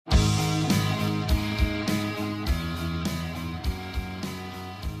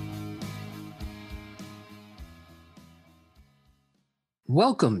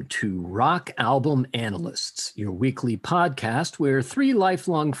Welcome to Rock Album Analysts, your weekly podcast where three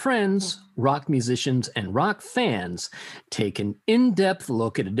lifelong friends, rock musicians, and rock fans take an in-depth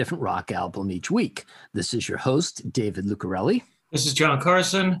look at a different rock album each week. This is your host, David Lucarelli. This is John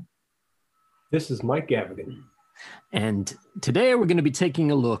Carson. This is Mike Gavigan. And today we're going to be taking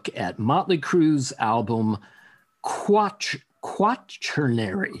a look at Motley Crue's album Quaternary.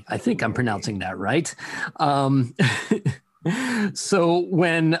 I think I'm pronouncing that right. So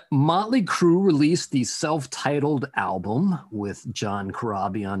when Motley Crue released the self-titled album with John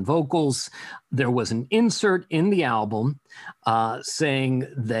Corabi on vocals, there was an insert in the album saying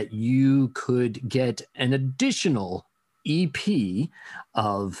that you could get an additional EP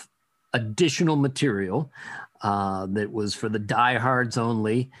of additional material that was for the diehards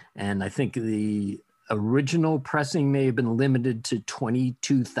only. And I think the original pressing may have been limited to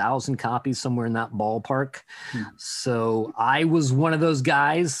 22,000 copies, somewhere in that ballpark. So I was one of those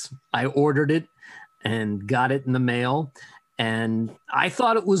guys. I ordered it and got it in the mail. And I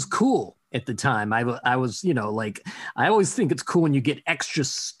thought it was cool at the time. I was, I always think it's cool when you get extra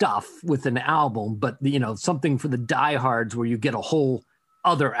stuff with an album, but, something for the diehards where you get a whole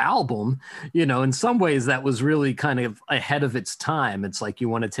other album, in some ways that was really kind of ahead of its time. It's like you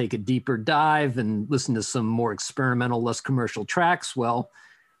want to take a deeper dive and listen to some more experimental, less commercial tracks. Well,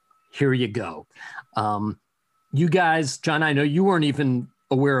 here you go. You guys, John, I know you weren't even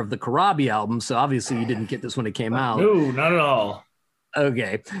aware of the Corabi album, so obviously you didn't get this when it came out. No, not at all.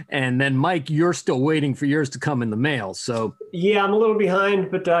 Okay. And then Mike, you're still waiting for yours to come in the mail. So yeah, I'm a little behind,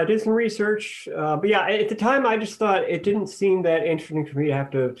 but I did some research. But yeah, at the time I just thought it didn't seem that interesting for me to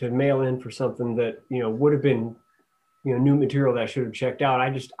have to mail in for something that, would have been, new material that I should have checked out. I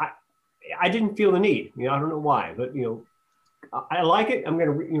didn't feel the need, I don't know why, but, I like it. I'm going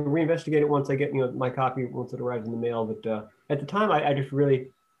to reinvestigate it once I get, my copy, once it arrives in the mail. But at the time I just really,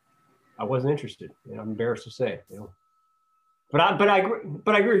 I wasn't interested. I'm embarrassed to say, But I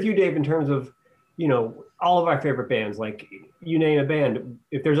agree with you, Dave, in terms of, all of our favorite bands. Like, you name a band,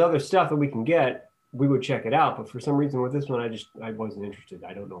 if there's other stuff that we can get, we would check it out. But for some reason with this one, I wasn't interested.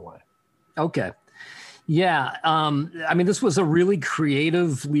 I don't know why. Okay. Yeah. This was a really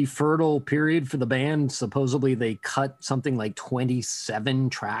creatively fertile period for the band. Supposedly they cut something like 27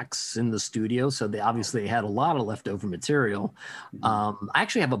 tracks in the studio. So they obviously had a lot of leftover material. I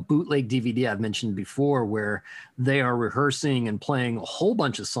actually have a bootleg DVD I've mentioned before where they are rehearsing and playing a whole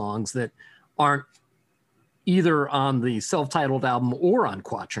bunch of songs that aren't either on the self-titled album or on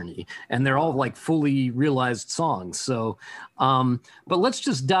Quaternary, and they're all like fully realized songs. So, but let's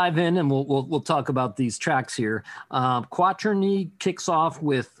just dive in and we'll talk about these tracks here. Quaternary kicks off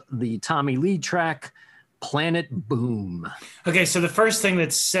with the Tommy Lee track, Planet Boom. Okay, so the first thing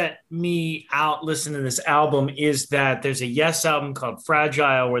that set me out listening to this album is that there's a Yes album called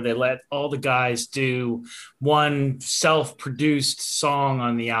Fragile where they let all the guys do one self-produced song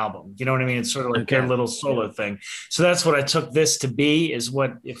on the album. You know what I mean? It's sort of like their little solo thing. So that's what I took this to be, is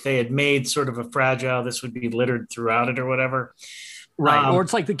what if they had made sort of a Fragile, this would be littered throughout it or whatever. Right. Or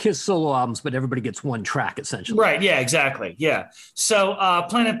it's like the Kiss solo albums, but everybody gets one track essentially. Right. Yeah, exactly. Yeah. So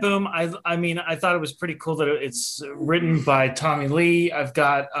Planet Boom, I thought it was pretty cool that it's written by Tommy Lee. I've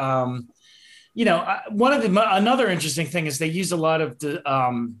got, another interesting thing is they use a lot of the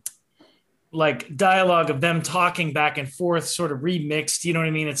like dialogue of them talking back and forth, sort of remixed. You know what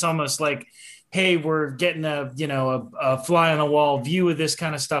I mean? It's almost like, hey, we're getting a fly on the wall view of this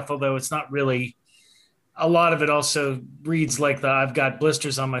kind of stuff, although it's not really. A lot of it also reads like I've got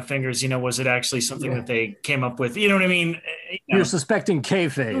blisters on my fingers. Was it actually something that they came up with? You know what I mean? You're suspecting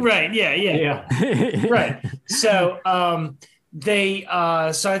kayfabe. Right. Yeah. Right. So I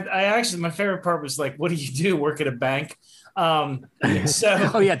actually, my favorite part was like, what do you do? Work at a bank? Tommy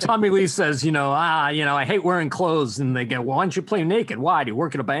Lee says, I hate wearing clothes, and they go, well, why don't you play naked? Why? Do you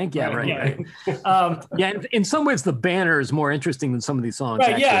work at a bank? Yeah, right. In some ways the banner is more interesting than some of these songs.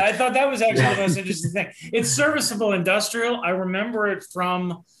 Right, actually. Yeah, I thought that was actually the most interesting thing. It's serviceable industrial. I remember it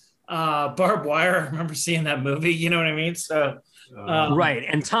from Barbed Wire. I remember seeing that movie, you know what I mean? So right,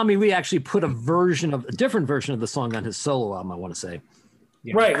 and Tommy Lee actually put a different version of the song on his solo album, I want to say.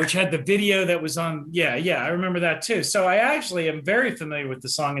 Yeah. Right, which had the video that was on. Yeah, I remember that too. So I actually am very familiar with the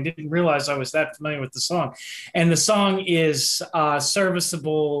song and didn't realize I was that familiar with the song. And the song is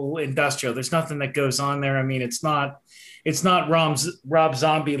serviceable industrial. There's nothing that goes on there. I mean, it's not Rob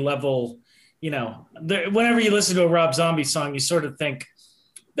Zombie level. Whenever you listen to a Rob Zombie song, you sort of think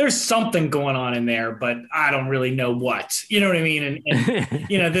there's something going on in there, but I don't really know what. You know what I mean?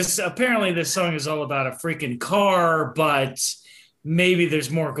 And this apparently this song is all about a freaking car, but maybe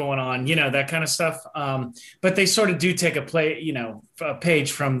there's more going on, that kind of stuff. But they sort of do take a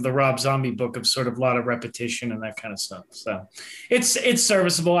page from the Rob Zombie book of sort of a lot of repetition and that kind of stuff. So it's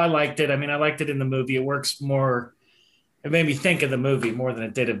serviceable. I liked it. I mean, I liked it in the movie. It works more. It made me think of the movie more than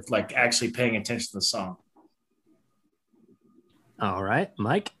it did of like actually paying attention to the song. All right,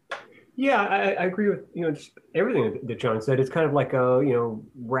 Mike. Yeah, I agree with just everything that John said. It's kind of like a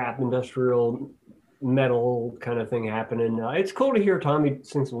rap industrial metal kind of thing happening. It's cool to hear Tommy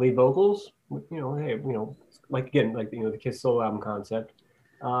sing some lead vocals. Hey, like again, like the Kiss solo album concept.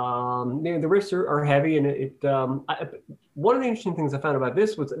 The riffs are heavy, and one of the interesting things I found about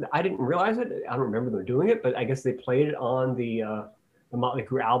this was I didn't realize it. I don't remember them doing it, but I guess they played it on the Motley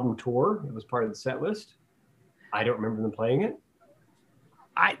Crue album tour. It was part of the set list. I don't remember them playing it.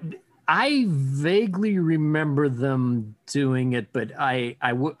 I vaguely remember them doing it, but I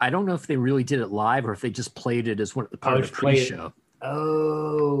don't know if they really did it live or if they just played it as one of the part of the pre-show.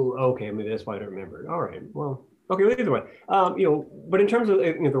 Oh, okay. Maybe that's why I don't remember it. All right. Well, okay. Either way, but in terms of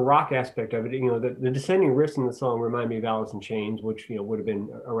the rock aspect of it, the descending riffs in the song remind me of Alice in Chains, which would have been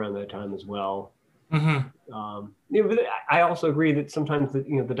around that time as well. Mm-hmm. But I also agree that sometimes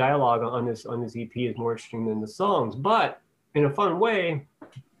the dialogue on this EP is more interesting than the songs, but in a fun way.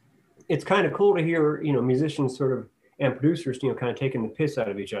 It's kind of cool to hear, musicians sort of and producers, kind of taking the piss out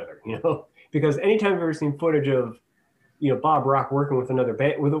of each other, because anytime I've ever seen footage of, Bob Rock working with another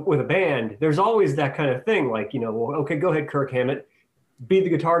band, with a band, there's always that kind of thing, like, well, okay, go ahead, Kirk Hammett, be the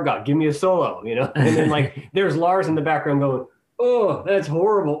guitar god, give me a solo, and then like there's Lars in the background going, oh, that's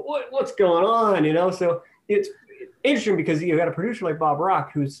horrible, what's going on, so it's interesting because you got a producer like Bob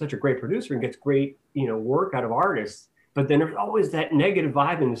Rock who's such a great producer and gets great, work out of artists. But then there's always that negative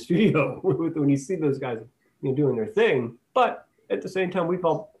vibe in the studio when you see those guys, doing their thing. But at the same time, we've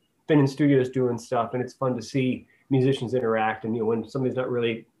all been in studios doing stuff, and it's fun to see musicians interact. And when somebody's not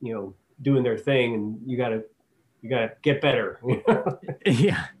really, doing their thing, and you gotta get better.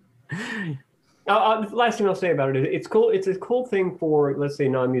 Yeah. The last thing I'll say about it is it's cool. It's a cool thing for, let's say,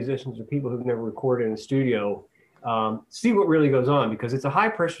 non-musicians or people who've never recorded in a studio. See what really goes on, because it's a high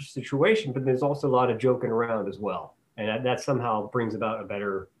pressure situation, but there's also a lot of joking around as well. And that somehow brings about a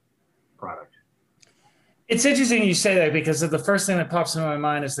better product. It's interesting you say that, because the first thing that pops into my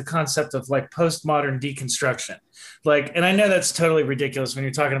mind is the concept of like postmodern deconstruction. Like, and I know that's totally ridiculous when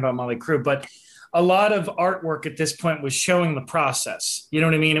you're talking about Motley Crue, but a lot of artwork at this point was showing the process. You know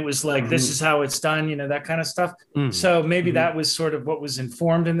what I mean? It was like, this is how it's done, that kind of stuff. So maybe that was sort of what was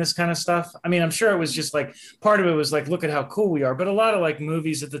informed in this kind of stuff. I mean, I'm sure it was just like, part of it was like, look at how cool we are. But a lot of like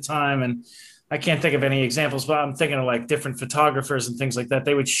movies at the time, and I can't think of any examples, but I'm thinking of like different photographers and things like that.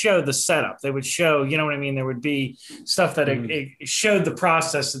 They would show the setup. They would show, you know what I mean? There would be stuff that it showed the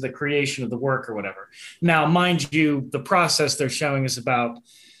process of the creation of the work or whatever. Now, mind you, the process they're showing is about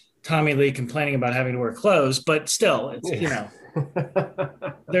Tommy Lee complaining about having to wear clothes, but still, it's,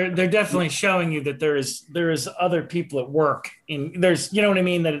 they're definitely showing you that there is other people at work there's, you know what I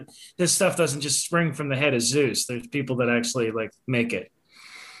mean? That this stuff doesn't just spring from the head of Zeus. There's people that actually like make it.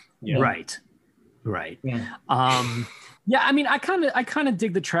 Yeah. Right. Yeah. I mean, I kind of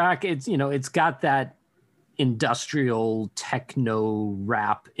dig the track. It's, it's got that industrial techno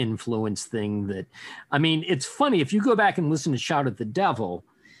rap influence thing that, I mean, it's funny if you go back and listen to Shout at the Devil,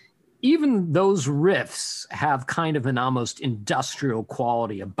 even those riffs have kind of an almost industrial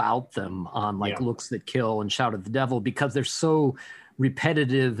quality about them on like Looks That Kill and Shout at the Devil, because they're so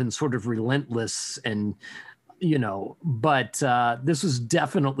repetitive and sort of relentless and, but this was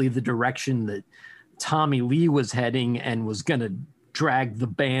definitely the direction that Tommy Lee was heading and was going to drag the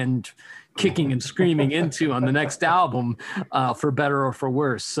band kicking and screaming into on the next album, for better or for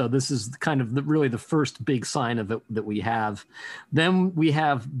worse. So this is kind of really the first big sign of it that we have. Then we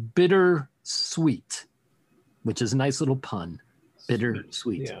have Bitter Sweet, which is a nice little pun. Bitter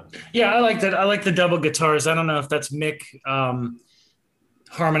Sweet. Yeah, I like that. I like the double guitars. I don't know if that's Mick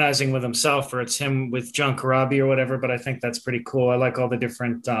harmonizing with himself or it's him with John Corabi or whatever, but I think that's pretty cool. I like all the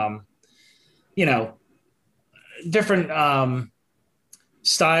different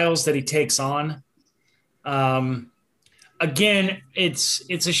styles that he takes on. Again, it's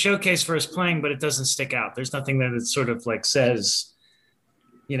a showcase for his playing, but it doesn't stick out. There's nothing that it sort of like says,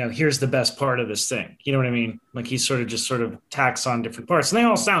 here's the best part of this thing. You know what I mean? Like he sort of tacks on different parts and they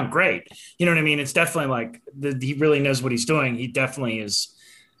all sound great. You know what I mean? It's definitely like he really knows what he's doing. He definitely is,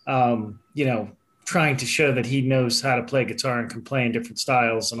 trying to show that he knows how to play guitar and can play in different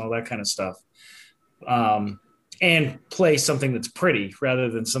styles and all that kind of stuff. And play something that's pretty rather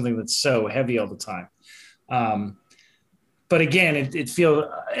than something that's so heavy all the time. but again, it feels,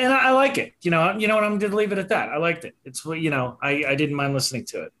 and I like it. You know what? I'm going to leave it at that. I liked it. It's what I didn't mind listening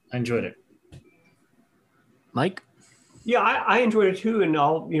to it. I enjoyed it. Mike? Yeah, I enjoyed it too, and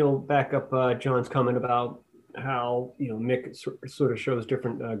I'll back up John's comment about how Mick sort of shows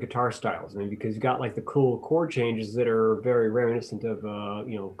different guitar styles. I mean, because you got like the cool chord changes that are very reminiscent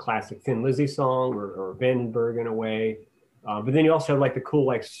of classic Thin Lizzy song or Vandenberg in a way, but then you also have like the cool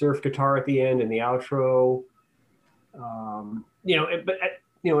like surf guitar at the end and the outro.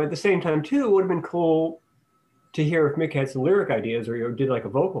 But at the same time too, it would have been cool to hear if Mick had some lyric ideas or did like a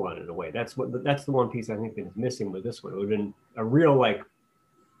vocal on it in a way. That's the one piece I think that is missing with this one. It would have been a real like.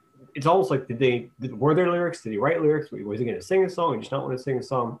 It's almost like were there lyrics? Did he write lyrics? Was he going to sing a song? Or just not want to sing a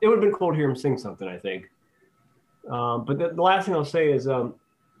song? It would have been cool to hear him sing something, I think. But the last thing I'll say is I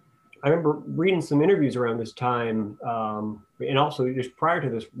remember reading some interviews around this time, and also just prior to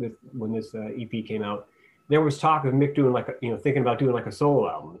this, when this EP came out, there was talk of Mick doing thinking about doing like a solo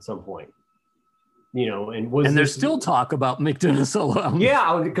album at some point. And there's still talk about Mick doing a solo album.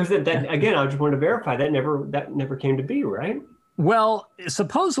 Yeah, because that again, I just wanted to verify that never came to be, right? Well,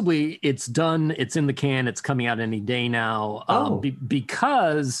 supposedly it's done. It's in the can. It's coming out any day now.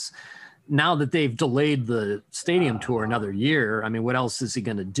 Because now that they've delayed the stadium tour another year, I mean, what else is he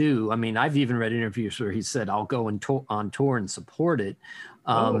going to do? I mean, I've even read interviews where he said, "I'll go on tour and support it."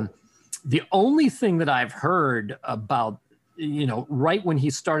 The only thing that I've heard about, right when he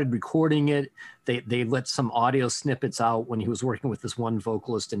started recording it, they let some audio snippets out when he was working with this one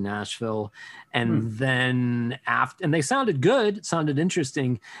vocalist in Nashville. And then and they sounded good, it sounded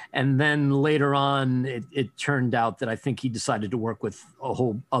interesting. And then later on, it turned out that I think he decided to work with a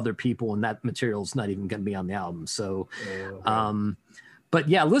whole other people, and that material's not even going to be on the album. So, but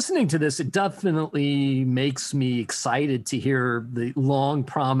yeah, listening to this, it definitely makes me excited to hear the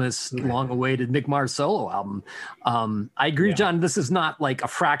long-promised, long-awaited Mick Mars solo album. I agree, John, this is not like a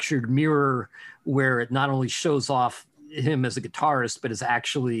fractured mirror where it not only shows off him as a guitarist, but is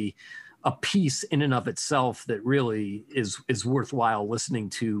actually a piece in and of itself that really is worthwhile listening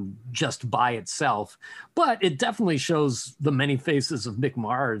to just by itself. But it definitely shows the many faces of Mick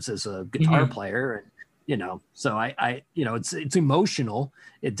Mars as a guitar player, and so I it's emotional.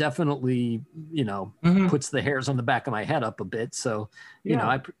 It definitely, puts the hairs on the back of my head up a bit. So,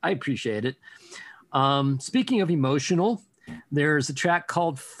 I appreciate it. Speaking of emotional, there's a track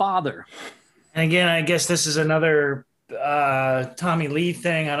called Father. And again, I guess this is another Tommy Lee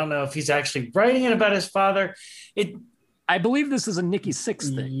thing. I don't know if he's actually writing it about his father. I believe this is a Nikki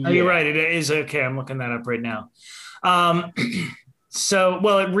Sixx thing. Yeah. Oh, you're right. It is. Okay. I'm looking that up right now.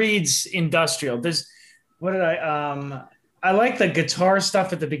 It reads industrial. I like the guitar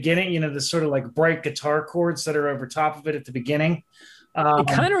stuff at the beginning, the sort of like bright guitar chords that are over top of it at the beginning. It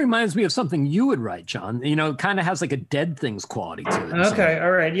kind of reminds me of something you would write, John. It kind of has like a Dead Things quality to it. Okay.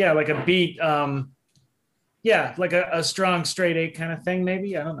 All right. Yeah. Like a beat. Like a strong straight eight kind of thing,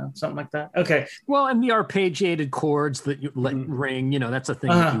 maybe. I don't know. Something like that. Okay. Well, and the arpeggiated chords that you let ring, that's a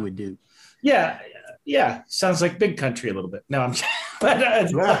thing that you would do. Yeah. Yeah. Sounds like Big Country a little bit. No, I'm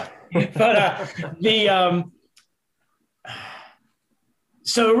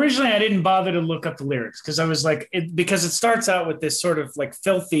so originally I didn't bother to look up the lyrics because I was like, because it starts out with this sort of like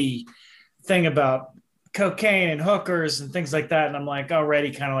filthy thing about cocaine and hookers and things like that. And I'm like,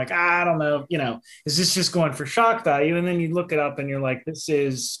 already kind of like, I don't know, is this just going for shock value? And then you look it up and you're like, this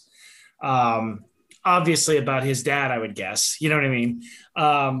is obviously about his dad, I would guess, you know what I mean?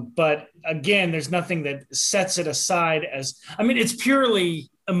 But again, there's nothing that sets it aside it's purely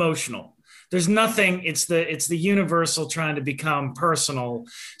emotional. There's nothing, it's the universal trying to become personal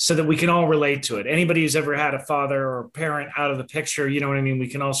so that we can all relate to it. Anybody who's ever had a father or parent out of the picture, you know what I mean? We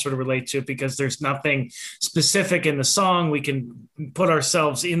can all sort of relate to it because there's nothing specific in the song. We can put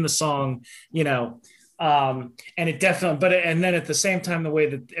ourselves in the song, and it definitely, and then at the same time, the way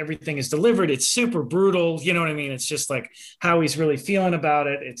that everything is delivered, it's super brutal. You know what I mean? It's just like how he's really feeling about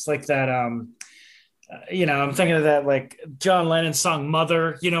it. It's like that, I'm thinking of that like John Lennon song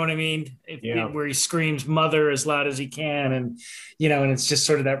 "Mother," you know what I mean? Where he screams "Mother" as loud as he can, and and it's just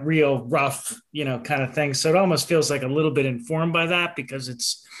sort of that real rough, kind of thing. So it almost feels like a little bit informed by that because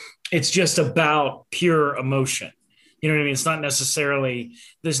it's just about pure emotion. You know what I mean? It's not necessarily,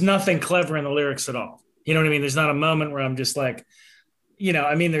 there's nothing clever in the lyrics at all. You know what I mean? There's not a moment where I'm just like,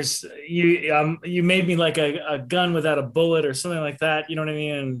 there's you made me like a gun without a bullet or something like that. You know what I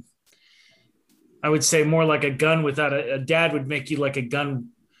mean? And I would say more like a gun without a dad would make you like a gun.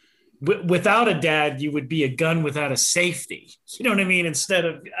 Without a dad, you would be a gun without a safety. You know what I mean? Instead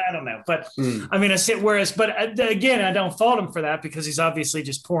of, I don't know. But again, I don't fault him for that because he's obviously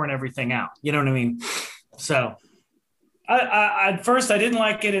just pouring everything out. You know what I mean? So. At first I didn't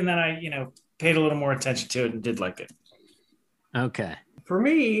like it, and then I, paid a little more attention to it and did like it. Okay. For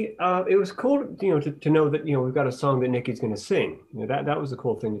me, it was cool, to know that we've got a song that Nicky's going to sing. That was a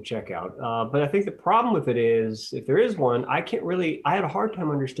cool thing to check out. But I think the problem with it is, if there is one, I had a hard time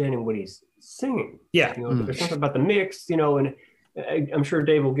understanding what he's singing. Yeah. There's something about the mix, and I'm sure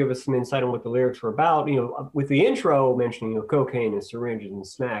Dave will give us some insight on what the lyrics were about. With the intro mentioning cocaine and syringes and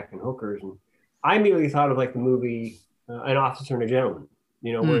smack and hookers, and I immediately thought of like the movie An Officer and a Gentleman.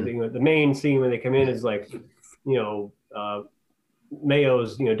 Where the main scene when they come in is like,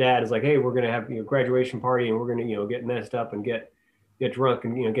 Mayo's dad is like, hey, we're gonna have graduation party, and we're gonna get messed up and get drunk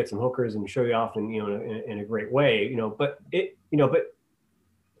and get some hookers and show you off in a great way. But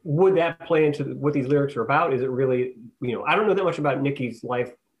would that play into what these lyrics are about? Is it really, I don't know that much about Nicky's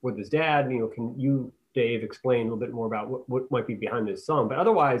life with his dad. Can you, Dave, explain a little bit more about what might be behind this song? But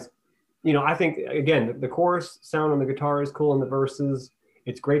otherwise, I think, again, the chorus sound on the guitar is cool in the verses.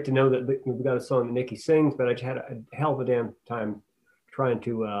 It's great to know that we've got a song that Nicky sings, but I just had a hell of a damn time trying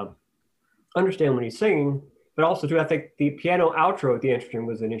to understand when he's singing. But also, too, I think the piano outro at the interesting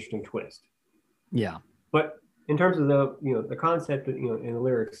was an interesting twist. Yeah. But in terms of the concept, and the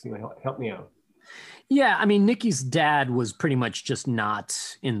lyrics, help me out. Yeah, I mean, Nicky's dad was pretty much just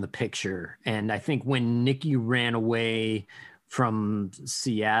not in the picture. And I think when Nicky ran away from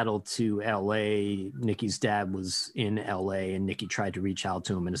Seattle to LA, Nicky's dad was in LA, and Nicky tried to reach out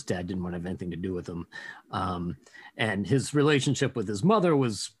to him, and his dad didn't want to have anything to do with him. And his relationship with his mother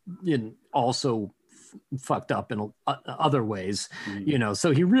was also fucked up in other ways,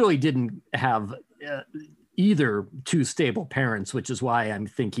 so he really didn't have either two stable parents, which is why I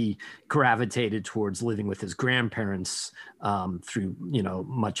think he gravitated towards living with his grandparents through,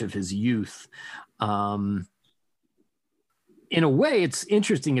 much of his youth. In a way, it's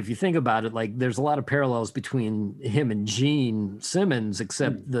interesting if you think about it. Like, there's a lot of parallels between him and Gene Simmons,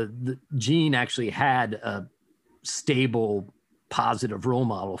 except the Gene actually had a stable, positive role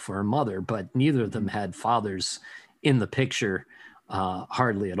model for her mother, but neither of them had fathers in the picture,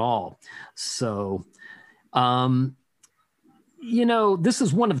 hardly at all. So, this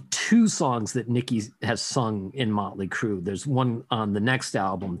is one of two songs that Nicky has sung in Motley Crue. There's one on the next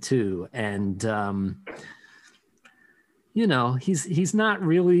album too, and he's not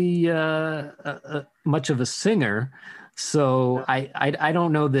really much of a singer, so I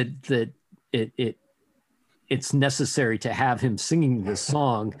don't know that it's necessary to have him singing this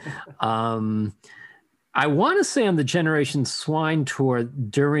song. I want to say on the Generation Swine tour,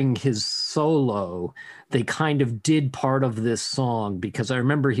 during his solo, they kind of did part of this song, because I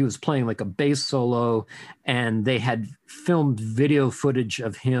remember he was playing like a bass solo, and they had filmed video footage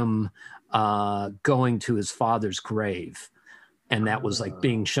of him going to his father's grave. And that was like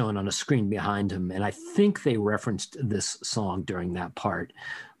being shown on a screen behind him. And I think they referenced this song during that part.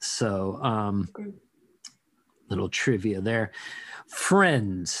 So little trivia there.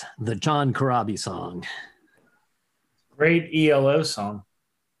 Friends, the John Corabi song. Great ELO song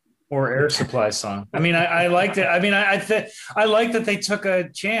or Air Supply song. I mean, I liked it. I mean, I like that they took a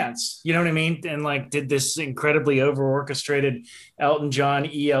chance, you know what I mean? And like did this incredibly over orchestrated Elton John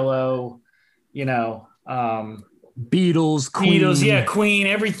ELO, Beatles, Queen. Queen,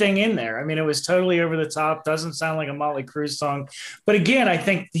 everything in there. I mean, it was totally over the top. Doesn't sound like a Motley Crue song. But again, I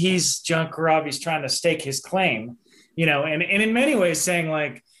think John Corabi's trying to stake his claim, and in many ways saying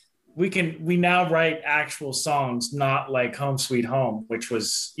like, we now write actual songs, not like Home Sweet Home, which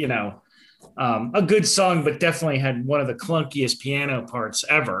was, a good song, but definitely had one of the clunkiest piano parts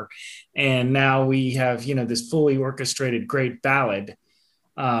ever. And now we have, this fully orchestrated great ballad,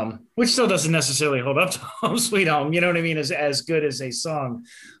 which still doesn't necessarily hold up to Home Sweet Home, you know what I mean, as good as a song.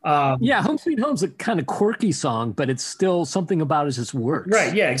 Home Sweet Home's a kind of quirky song, but it's still something about it just works.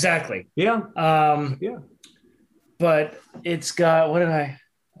 Right, yeah, exactly. Yeah. But it's got, what did I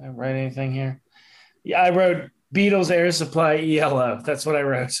write anything here? Yeah, I wrote Beatles Air Supply ELO. That's what I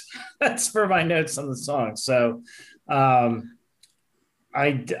wrote. That's for my notes on the song. So I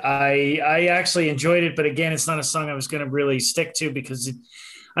actually enjoyed it, but again, it's not a song I was going to really stick to, because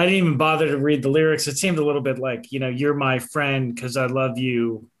I didn't even bother to read the lyrics. It seemed a little bit like, you're my friend because I love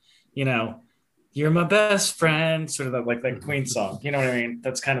you, you're my best friend, sort of like that Queen song. You know what I mean?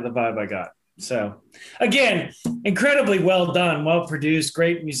 That's kind of the vibe I got. So again, incredibly well done, well produced,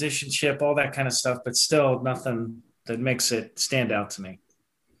 great musicianship, all that kind of stuff, but still nothing that makes it stand out to me.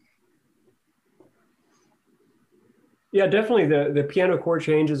 Yeah, definitely. The piano chord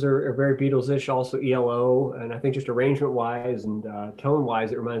changes are very Beatles-ish, also ELO, and I think just arrangement-wise and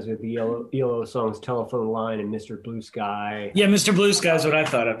tone-wise, it reminds me of the ELO songs "Telephone Line" and "Mr. Blue Sky." Yeah, "Mr. Blue Sky" is what I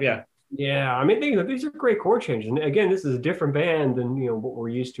thought of. Yeah. Yeah, I mean, these are great chord changes. And again, this is a different band than what we're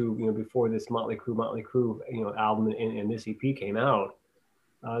used to. Before this Motley Crue, album and this EP came out.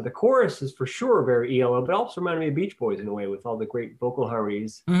 The chorus is for sure very ELO, but also reminded me of Beach Boys in a way, with all the great vocal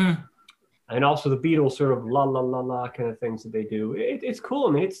harmonies, and also the Beatles sort of la la la la kind of things that they do. It's cool.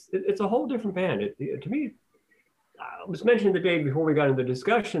 I mean, it's a whole different band. To me, I was mentioning the day before we got into the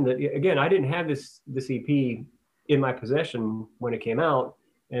discussion that, again, I didn't have this EP in my possession when it came out.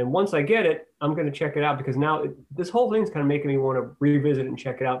 And once I get it, I'm going to check it out, because now this whole thing's kind of making me want to revisit it and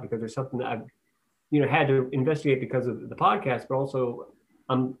check it out, because there's something that I've, had to investigate because of the podcast, but also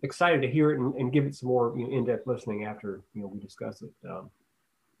I'm excited to hear it and give it some more in-depth listening after, we discuss it.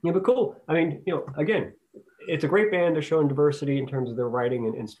 But cool. I mean, again, it's a great band. They're showing diversity in terms of their writing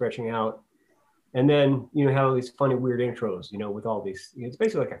and stretching out. And then have all these funny, weird intros, with all these. It's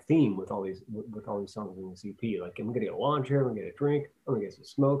basically like a theme with all these songs in this EP. Like, I'm gonna get a lawn chair, I'm gonna get a drink, I'm gonna get some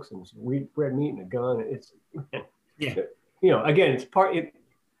smokes and some red meat and a gun. It's again, it's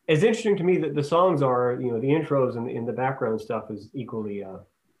as interesting to me that the songs are. The intros and the background stuff is equally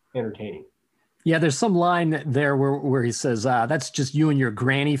entertaining. Yeah, there's some line there where he says, "That's just you and your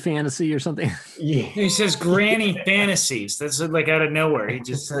granny fantasy" or something. Yeah, he says "granny fantasies." That's like out of nowhere. He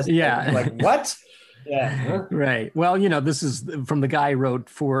just says, like what? Yeah, right. Well, this is from the guy who wrote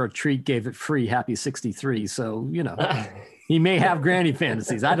 "For a Treat, Gave It Free, Happy 63." So he may have granny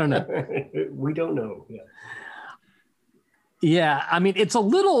fantasies. I don't know. We don't know. Yeah. Yeah, I mean, it's a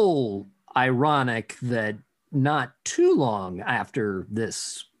little ironic that not too long after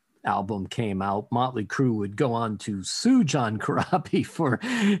this album came out, Motley Crue would go on to sue John Corabi for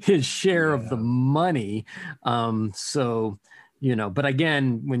his share of the money. But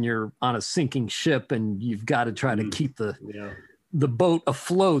again, when you're on a sinking ship and you've got to try to keep the boat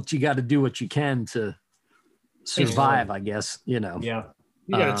afloat, you got to do what you can to survive, I guess, Yeah.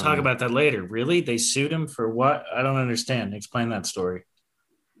 You got to talk about that later. Really? They sued him for what? I don't understand. Explain that story.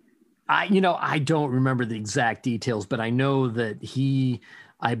 I don't remember the exact details, but I know that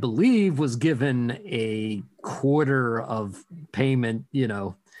I believe was given a quarter of payment,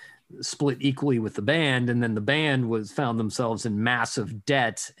 split equally with the band. And then the band found themselves in massive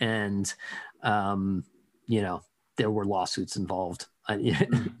debt. And, there were lawsuits involved.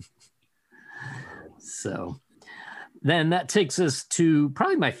 So then that takes us to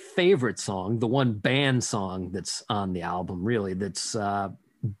probably my favorite song, the one band song that's on the album, really, that's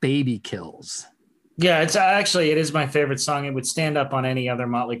Baby Kills. Yeah, it is my favorite song. It would stand up on any other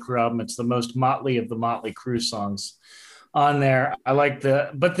Motley Crue album. It's the most Motley of the Motley Crue songs on there. I like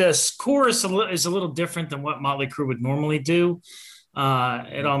but this chorus is a little different than what Motley Crue would normally do.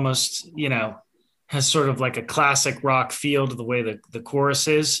 It almost, has sort of like a classic rock feel to the way the chorus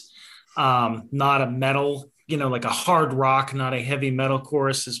is. Not a metal, like a hard rock, not a heavy metal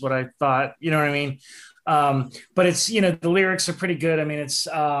chorus is what I thought. You know what I mean? But it's, the lyrics are pretty good. I mean, it's,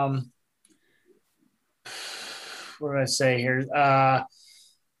 what did I say here?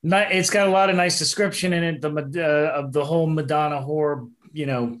 It's got a lot of nice description in it. Of the whole Madonna whore,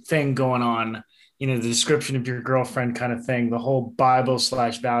 thing going on. The description of your girlfriend kind of thing. The whole Bible /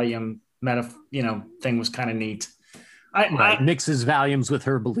 Valium thing was kind of neat. Mixes Valiums with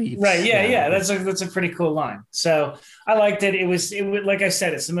her beliefs. Right. Yeah. That's a pretty cool line. So I liked it. It was like I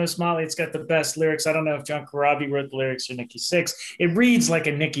said, it's the most Motley. It's got the best lyrics. I don't know if John Corabi wrote the lyrics or Nikki Sixx. It reads like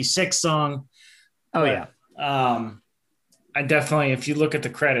a Nikki Sixx song. Oh, yeah. I definitely, if you look at the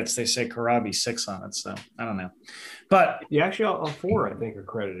credits, they say Corabi Sixx on it. So I don't know, but actually all 4 I think are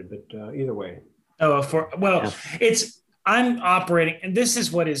credited, but either way. I'm operating, and this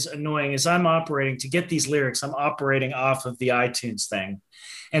is what is annoying, is I'm operating to get these lyrics. I'm operating off of the iTunes thing.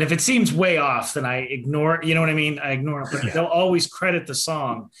 And if it seems way off, then I ignore it. You know what I mean? I ignore it, but they'll always credit the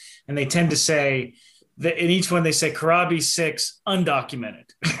song. And they tend to say that in each one, they say Corabi Sixx undocumented.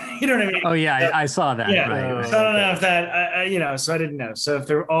 You know what I mean? Oh yeah. I saw that. Yeah. Right. So I don't know if that, so I didn't know. So if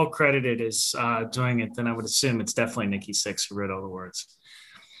they're all credited as doing it, then I would assume it's definitely Nikki Sixx who wrote all the words.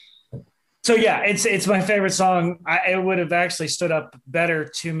 So yeah, it's my favorite song. It would have actually stood up better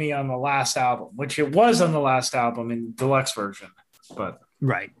to me on the last album, which it was on the last album in deluxe version. But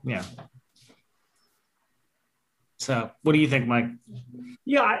right, yeah. So what do you think, Mike?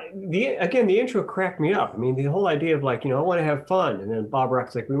 Yeah, the intro cracked me up. I mean, the whole idea of like, I want to have fun, and then Bob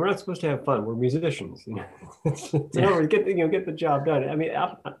Rock's like, we're not supposed to have fun. We're musicians. Get the job done. I mean,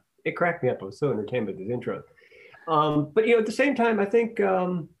 it cracked me up. I was so entertained with this intro. But at the same time, I think.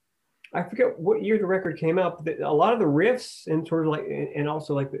 I forget what year the record came out, but a lot of the riffs and sort of like, and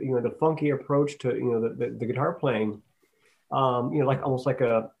also like the funky approach to the guitar playing, like almost like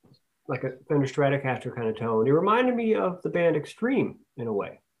a Fender Stratocaster kind of tone. It reminded me of the band Extreme in a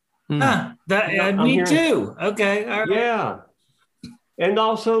way. Huh, me hearing, too. Okay. All right. Yeah. And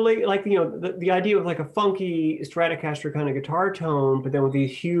also like the idea of like a funky Stratocaster kind of guitar tone, but then with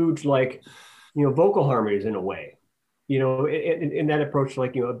these huge like vocal harmonies in a way, in that approach,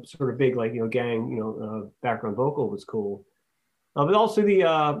 like sort of big like gang background vocal was cool. But also the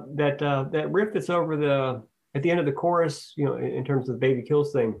that riff that's over at the end of the chorus, in terms of the Baby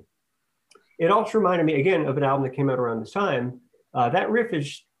Kills thing, it also reminded me again of an album that came out around this time. That riff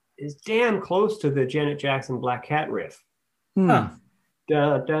is damn close to the Janet Jackson Black Cat riff. Huh.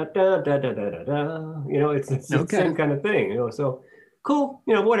 Da, da, da, da, da, da, da, da. It's the same kind of thing, so cool,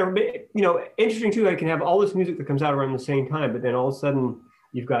 whatever. But, interesting too, I can have all this music that comes out around the same time, but then all of a sudden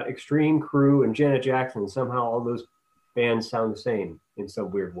you've got Extreme Crew and Janet Jackson, and somehow all those bands sound the same in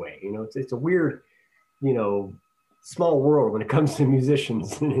some weird way. It's a weird, small world when it comes to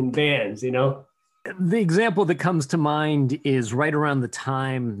musicians and bands, The example that comes to mind is right around the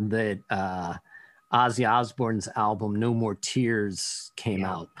time that Ozzy Osbourne's album No More Tears came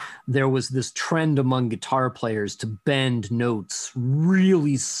out. There was this trend among guitar players to bend notes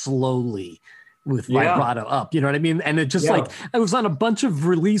really slowly with vibrato up, you know what I mean? And it just it was on a bunch of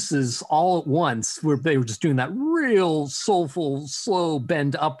releases all at once where they were just doing that real soulful, slow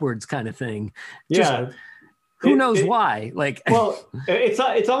bend upwards kind of thing. Who knows why? Well,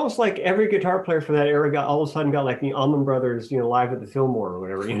 it's almost like every guitar player from that era all of a sudden got like the Allman Brothers, live at the Fillmore or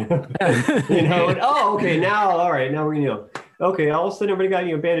whatever, and, okay, now, all right, now we okay, all of a sudden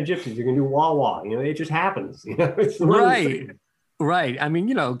everybody got, Band of Gypsies, you're gonna do wah wah, it just happens, it's right. I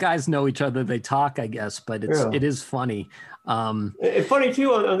mean, guys know each other, they talk, I guess, but it is funny. It's funny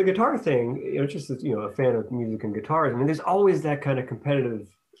too on the guitar thing, just as, a fan of music and guitars. I mean, there's always that kind of competitive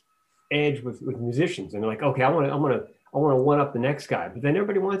edge with musicians, and they're like, okay, I want to one up the next guy, but then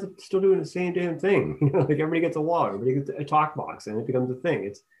everybody wants to still doing the same damn thing. Like everybody gets a wall, everybody gets a talk box, and it becomes a thing.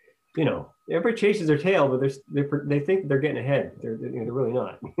 It's everybody chases their tail, but they think they're getting ahead. They're really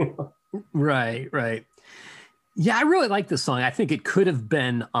not. Right. Yeah, I really like this song. I think it could have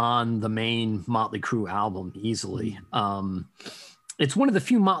been on the main Motley Crue album easily. It's one of the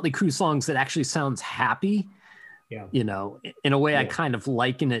few Motley Crue songs that actually sounds happy. Yeah. In a way, I kind of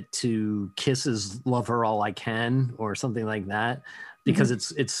liken it to Kiss's "Love Her All I Can" or something like that, because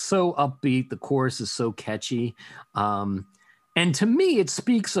it's so upbeat. The chorus is so catchy. And to me, it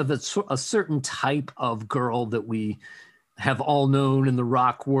speaks of a certain type of girl that we have all known in the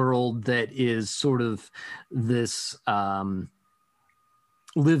rock world that is sort of this,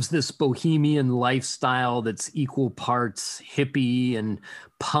 lives this bohemian lifestyle that's equal parts hippie and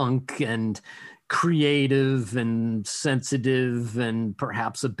punk and creative and sensitive and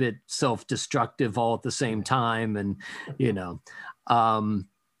perhaps a bit self-destructive all at the same time. And,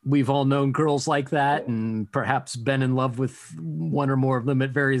 we've all known girls like that and perhaps been in love with one or more of them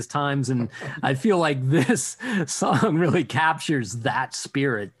at various times. And I feel like this song really captures that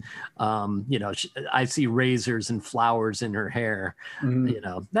spirit. I see razors and flowers in her hair.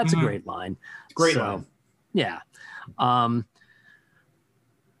 That's a great line. Great line. Yeah. And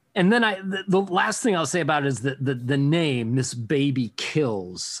then the last thing I'll say about it is the name, Miss Baby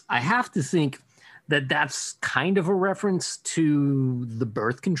Kills. I have to think that that's kind of a reference to the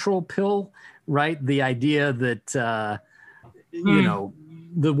birth control pill, right? The idea that,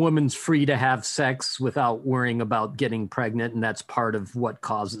 the woman's free to have sex without worrying about getting pregnant. And that's part of what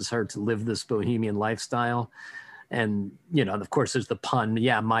causes her to live this bohemian lifestyle. And, of course, there's the pun.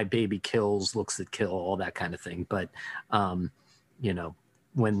 Yeah, my baby kills, looks that kill, all that kind of thing. But,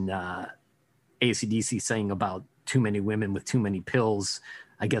 when AC/DC sang about too many women with too many pills,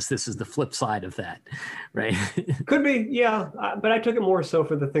 I guess this is the flip side of that, right? Could be, yeah. But I took it more so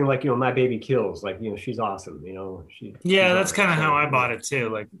for the thing like, my baby kills, like, she's awesome, that's kind of how I bought it too.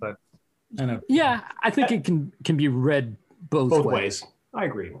 Like, but I know. Yeah, I think it can be read both ways. I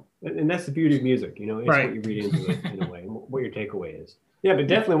agree. And that's the beauty of music, it's right. What you read into it in a way, and what your takeaway is. Yeah, but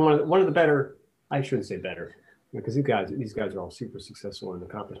definitely one of the better, I shouldn't say better, because these guys are all super successful and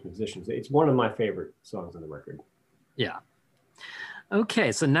accomplished musicians. It's one of my favorite songs on the record. Yeah.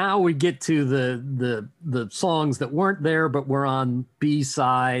 Okay, so now we get to the songs that weren't there but were on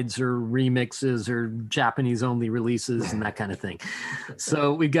B-sides or remixes or Japanese only releases and that kind of thing.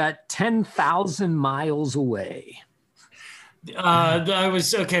 So we got 10,000 Miles Away.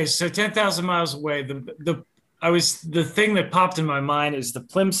 So 10,000 Miles Away. The thing that popped in my mind is the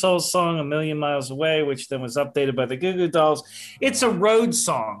Plimsoll song "A Million Miles Away," which then was updated by the Goo Goo Dolls. It's a road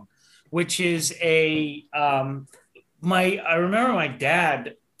song, which is I remember my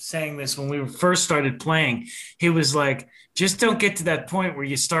dad saying this when we first started playing. He was like, just don't get to that point where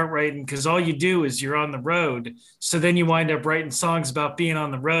you start writing, because all you do is you're on the road. So then you wind up writing songs about being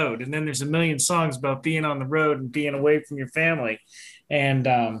on the road. And then there's a million songs about being on the road and being away from your family. And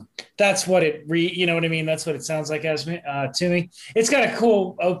that's what you know what I mean? That's what it sounds like to me. It's got a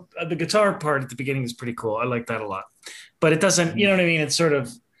cool, the guitar part at the beginning is pretty cool. I like that a lot. But it doesn't, you know what I mean? It's sort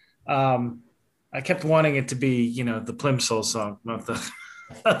of, I kept wanting it to be, you know, the Plimsoll song, not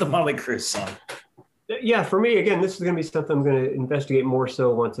the Motley Crue song. Yeah, for me, again, this is going to be something I'm going to investigate more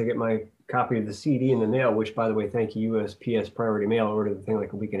so once I get my copy of the CD in the mail, which, by the way, thank you, USPS Priority Mail. I ordered the thing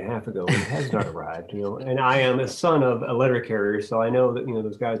like a week and a half ago, and it has not arrived, you know. And I am a son of a letter carrier, so I know that, you know,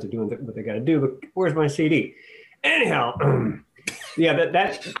 those guys are doing what they got to do, but where's my CD? Anyhow, yeah,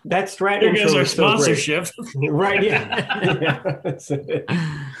 that Strat There intro goes our is so great. sponsorship. Right, yeah.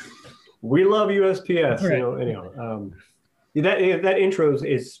 Yeah. We love USPS, Right. you know, anyhow. That intro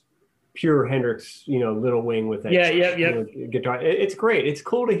is pure Hendrix, you know, Little Wing with that you know, guitar. It's great. It's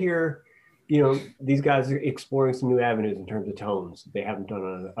cool to hear, you know, these guys are exploring some new avenues in terms of tones they haven't done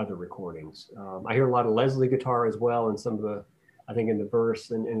on other recordings. I hear a lot of Leslie guitar as well, and some of the, I think in the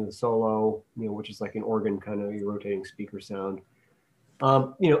verse and in the solo, you know, which is like an organ kind of rotating speaker sound.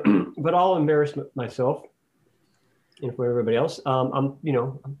 You know, but I'll embarrass myself and for everybody else. I'm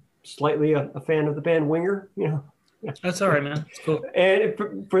slightly a fan of the band Winger, you know. That's all right, man. It's cool. And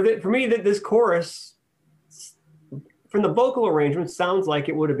for me, that this chorus, from the vocal arrangement, sounds like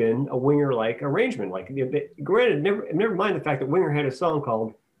it would have been a Winger-like arrangement. Like, granted, never mind the fact that Winger had a song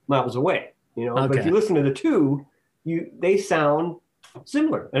called "Miles Away," you know. Okay. But if you listen to the two, they sound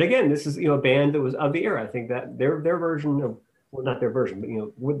similar. And again, this is, you know, a band that was of the era. I think that their version of, well, not their version, but, you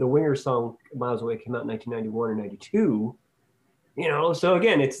know, with the Winger song "Miles Away" came out in 1991 or 92. You know, so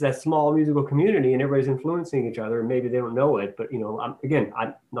again, it's that small musical community and everybody's influencing each other. And maybe they don't know it, but, you know, I'm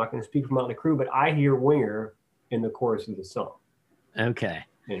not going to speak for Motley Crue, but I hear Winger in the chorus of the song. Okay.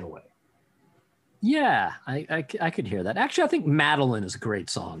 In a way. Yeah, I could hear that. Actually, I think Madeline is a great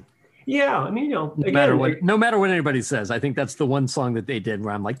song. Yeah, I mean, you know, no matter what anybody says, I think that's the one song that they did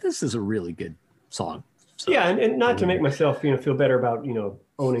where I'm like, this is a really good song. So, yeah, and not to make myself, you know, feel better about, you know,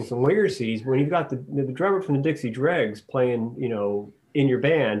 owning some Winger CDs. When you've got the drummer from the Dixie Dregs playing, you know, in your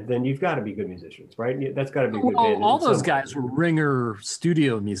band, then you've got to be good musicians, right? That's got to be a good band. All those guys were Ringer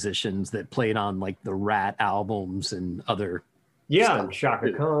studio musicians that played on like the Rat albums and other. Yeah, stuff. and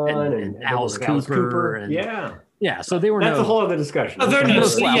Shaka Khan and Alice Cooper. And, yeah, so they were. That's a whole other discussion. Oh, they're no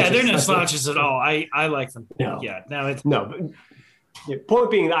slouches at all. I like them. No. Yeah, but yeah, point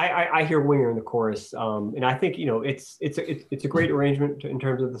being, I hear Winger in the chorus, and I think, you know, it's a great arrangement in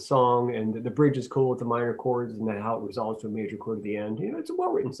terms of the song, and the bridge is cool with the minor chords and then how it resolves to a major chord at the end. You know, it's a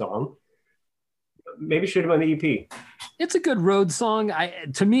well-written song. Maybe should have been the EP. It's a good road song.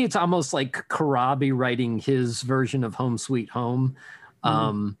 To me, it's almost like Corabi writing his version of Home Sweet Home.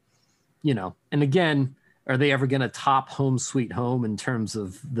 You know, and again, are they ever going to top Home Sweet Home in terms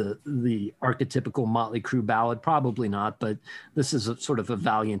of the archetypical Motley Crue ballad? Probably not, but this is a sort of a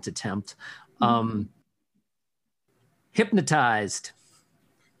valiant attempt. Hypnotized.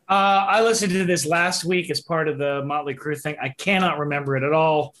 I listened to this last week as part of the Motley Crue thing. I cannot remember it at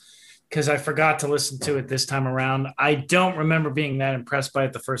all because I forgot to listen to it this time around. I don't remember being that impressed by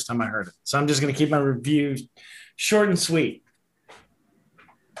it the first time I heard it. So I'm just going to keep my review short and sweet.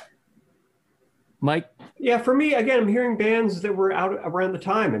 Mike? Yeah, for me, again, I'm hearing bands that were out around the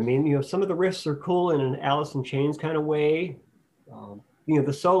time. I mean, you know, some of the riffs are cool in an Alice in Chains kind of way. You know,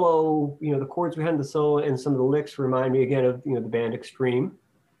 the solo, you know, the chords behind the solo and some of the licks remind me again of, you know, the band Extreme.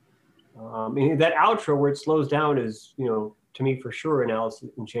 And that outro where it slows down is, you know, to me for sure an Alice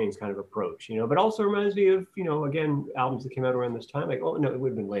in Chains kind of approach, you know, but also reminds me of, you know, again, albums that came out around this time. Like, oh, no, it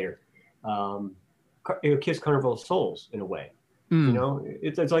would have been later. You know, Kiss Carnival of Souls in a way. You know,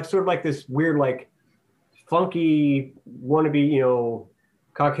 it's like sort of like this weird, like, funky wannabe, you know,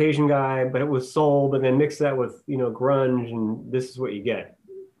 Caucasian guy, but it was soul, but then mix that with, you know, grunge, and this is what you get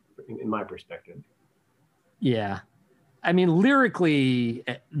in my perspective. Yeah. I mean, lyrically,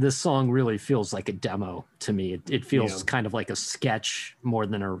 this song really feels like a demo to me. It feels kind of like a sketch more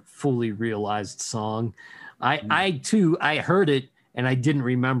than a fully realized song. I heard it and I didn't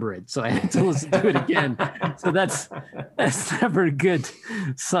remember it, so I had to listen to it again. So that's never a good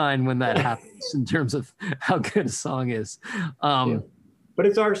sign when that happens in terms of how good a song is. But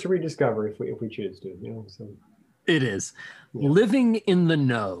it's ours to rediscover if we choose to, you know. So it is. Living in the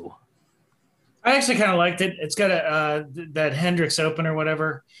Know. I actually kind of liked it. It's got that Hendrix open or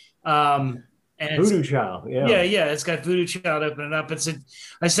whatever. And Voodoo Child, yeah. It's got Voodoo Child opening up.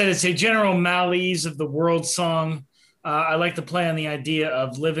 I said it's a general malaise of the world song I like to play on the idea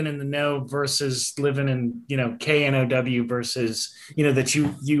of living in the know versus living in, KNOW versus, that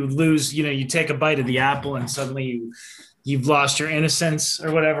you lose, you take a bite of the apple and suddenly you've lost your innocence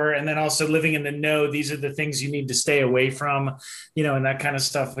or whatever. And then also living in the know, these are the things you need to stay away from, and that kind of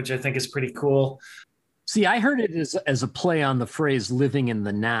stuff, which I think is pretty cool. See, I heard it as a play on the phrase living in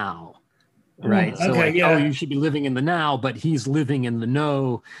the now, right? So okay, yeah. Oh, you should be living in the now, but he's living in the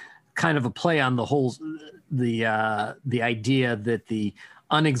know, kind of a play on the whole, the idea that the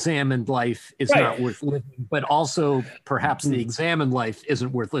unexamined life is not worth living, but also perhaps the examined life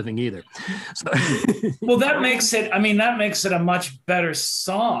isn't worth living either. So. Well, that makes it a much better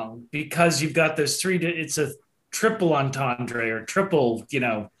song because you've got those three, it's a triple entendre or triple,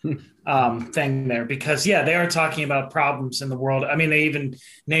 thing there because they are talking about problems in the world. I mean, they even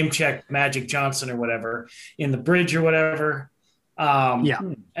name check Magic Johnson or whatever in the bridge or whatever.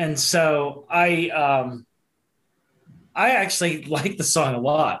 And so I actually like the song a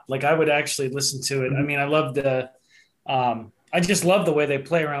lot. Like I would actually listen to it. I mean, I love I just love the way they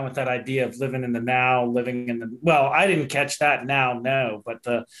play around with that idea of living in the now, living in the, well, I didn't catch that now, no, but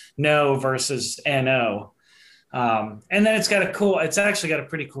the no versus NO. And then it's actually got a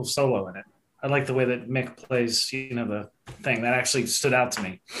pretty cool solo in it. I like the way that Mick plays, the thing that actually stood out to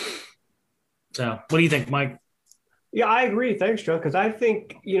me. So what do you think, Mike? Yeah, I agree. Thanks, John. Because I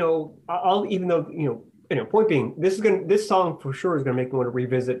think, even though, point being, this song for sure is going to make me want to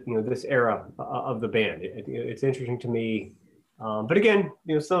revisit, this era of the band. It's interesting to me. But again,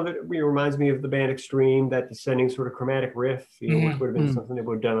 some of it reminds me of the band Extreme, that descending sort of chromatic riff, which would have been something they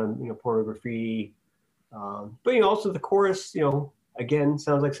would have done on, Pornography. But, also the chorus, again,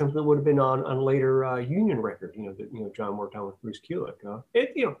 sounds like something that would have been on a later Union record, that, John worked on with Bruce Kulick.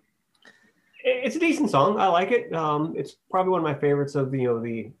 It's a decent song. I like it. It's probably one of my favorites of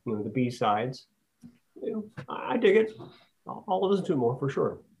the B-sides. I dig it. I'll listen to it more for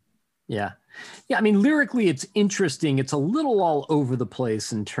sure. Yeah. I mean, lyrically, it's interesting. It's a little all over the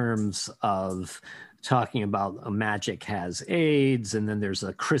place in terms of talking about Magic has AIDS, and then there's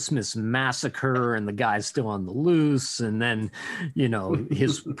a Christmas massacre, and the guy's still on the loose, and then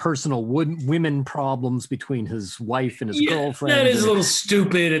his personal women problems between his wife and his girlfriend. That is a little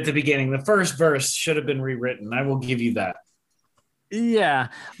stupid at the beginning. The first verse should have been rewritten. I will give you that. Yeah,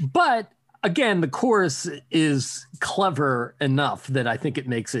 but again, the chorus is clever enough that I think it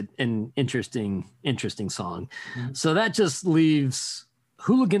makes it an interesting song. Mm-hmm. So that just leaves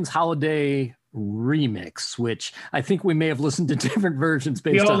Hooligan's Holiday Remix, which I think we may have listened to different versions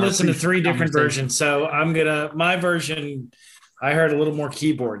based on. We all listened to 3 different versions. So my version, I heard a little more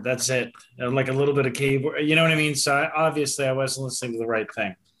keyboard. That's it. Like a little bit of keyboard. You know what I mean? So obviously I wasn't listening to the right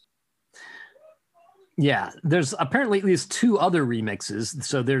thing. Yeah, there's apparently at least 2 other remixes.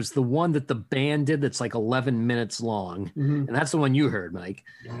 So there's the one that the band did that's like 11 minutes long. And that's the one you heard, Mike.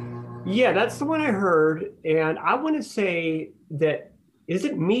 Yeah, that's the one I heard. And I want to say that, is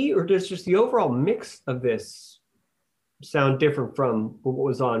it me or does just the overall mix of this sound different from what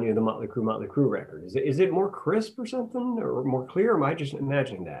was on the Motley Crue record? Is it more crisp or something, or more clear? Or am I just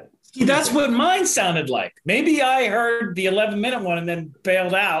imagining that? See, that's what mine sounded like. Maybe I heard the 11-minute one and then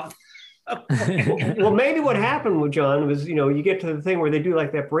bailed out. Well, maybe what happened with John was, you get to the thing where they do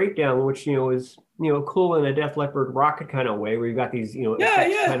like that breakdown, which, is, cool in a Def Leppard rocket kind of way, where you've got these,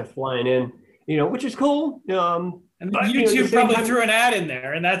 effects kind of flying in, which is cool. And YouTube probably threw an ad in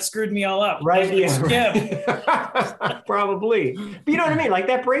there, and that screwed me all up. Right? Yeah. Probably. But you know what I mean? Like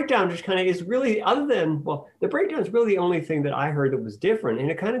that breakdown just kind of is really, other than, the breakdown is really the only thing that I heard that was different,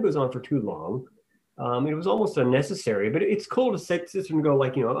 and it kind of goes on for too long. It was almost unnecessary, but it's cool to sit and go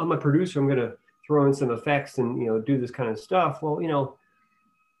like, I'm a producer, I'm going to throw in some effects and, do this kind of stuff. Well,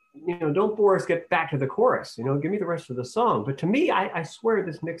 don't bore us, get back to the chorus, give me the rest of the song. But to me, I swear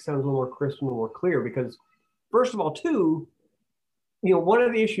this mix sounds a little more crisp and a little more clear because, first of all, too, one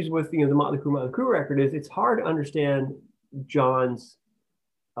of the issues with, the Motley Crue record is it's hard to understand John's,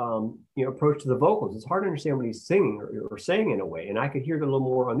 approach to the vocals. It's hard to understand what he's singing or saying in a way. And I could hear it a little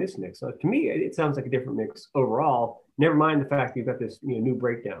more on this mix. So to me, it sounds like a different mix overall. Never mind the fact that you've got this new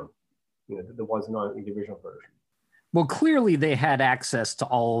breakdown, that wasn't on the original version. Well, clearly they had access to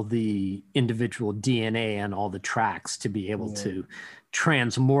all the individual DNA and all the tracks to be able to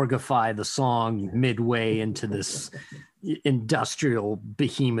transmorgify the song midway into this industrial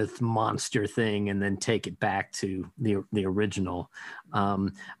behemoth monster thing and then take it back to the original.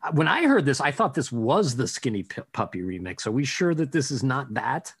 When I heard this, I thought this was the Skinny Puppy remix. Are we sure that this is not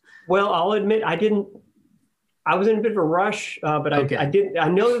that? Well, I'll admit I was in a bit of a rush, but okay. I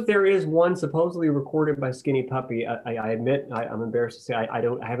know that there is one supposedly recorded by Skinny Puppy. I admit, I'm embarrassed to say I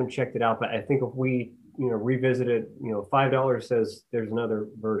haven't checked it out, but I think if we, revisit it. $5 says there's another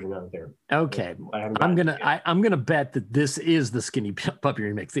version out there. Okay, I'm gonna bet that this is the Skinny Puppy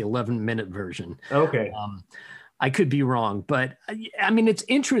remix, the 11-minute version. Okay. I could be wrong, but I mean, it's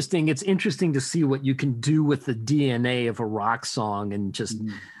interesting. It's interesting to see what you can do with the DNA of a rock song and just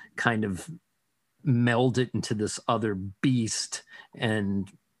kind of meld it into this other beast. And,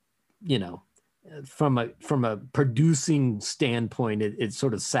 from a producing standpoint, it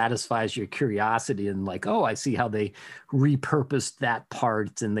sort of satisfies your curiosity and like, oh, I see how they repurposed that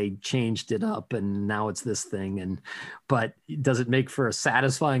part and they changed it up and now it's this thing. But does it make for a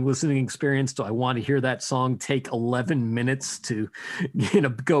satisfying listening experience? Do I want to hear that song take 11 minutes to,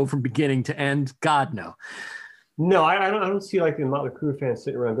 go from beginning to end? God, no. No, I don't see like the Motley Crue fans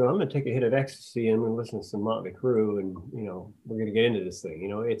sitting around going, I'm going to take a hit of ecstasy and I'm going to listen to some Motley Crue and, we're going to get into this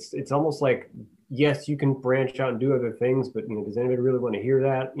thing. It's almost like, yes, you can branch out and do other things, but, does anybody really want to hear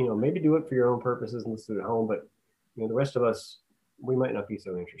that? Maybe do it for your own purposes and listen at home, but, the rest of us, we might not be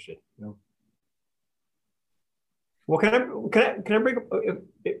so interested, Well, can I bring up,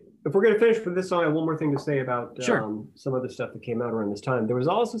 if we're going to finish with this song, I have one more thing to say about some of the stuff that came out around this time. There was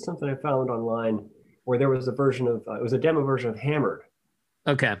also something I found online where there was a version of, it was a demo version of Hammered.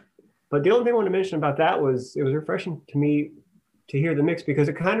 Okay. But the only thing I wanted to mention about that was it was refreshing to me to hear the mix because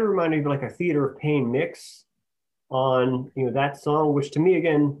it kind of reminded me of like a Theater of Pain mix on, that song, which to me,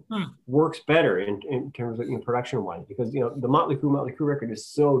 again, works better in terms of production-wise because, the Motley Crue record is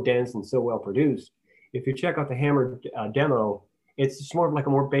so dense and so well produced. If you check out the Hammered demo, it's just more of like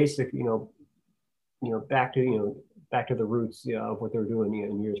a more basic, back to the roots of what they were doing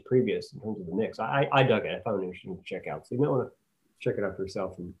in years previous in terms of the mix. I dug it. I found it interesting to check out. So you might want to check it out for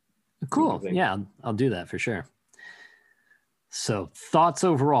yourself. Cool. Yeah, I'll do that for sure. So thoughts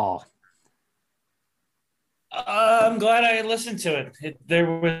overall? I'm glad I listened to it.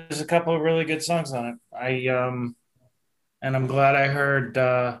 There was a couple of really good songs on it. And I'm glad I heard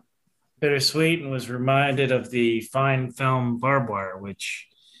Bittersweet and was reminded of the fine film Barbed Wire, which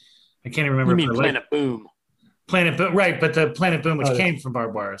I can't even remember. You mean Planet Boom? Planet Boom, right? But the Planet Boom, which came from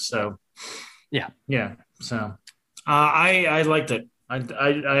Barbed Wire, so yeah. So I liked it.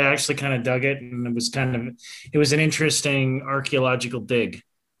 I actually kind of dug it, and it was an interesting archaeological dig.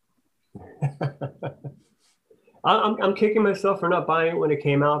 I'm kicking myself for not buying it when it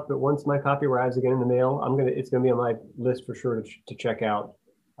came out, but once my copy arrives again in the mail, it's gonna be on my list for sure to check out.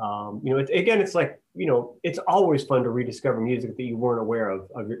 It's like, it's always fun to rediscover music that you weren't aware of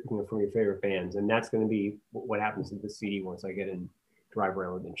from your favorite bands. And that's going to be what happens to the CD once I get in, drive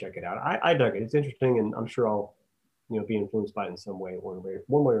around with it and check it out. I dug it. It's interesting. And I'm sure I'll, be influenced by it in some way, one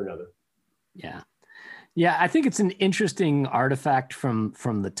way or another. Yeah. Yeah, I think it's an interesting artifact from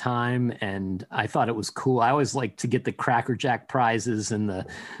the time, and I thought it was cool. I always like to get the Cracker Jack prizes and the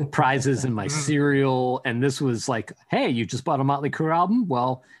prizes in my cereal, and this was like, hey, you just bought a Motley Crue album?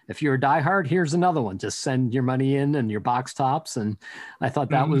 Well, if you're a diehard, here's another one. Just send your money in and your box tops, and I thought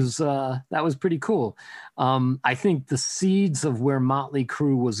that was pretty cool. I think the seeds of where Motley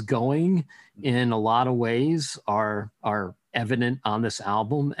Crue was going in a lot of ways are evident on this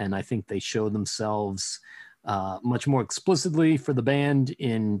album, and I think they show themselves much more explicitly for the band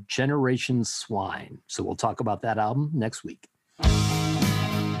in Generation Swine. So we'll talk about that album next week.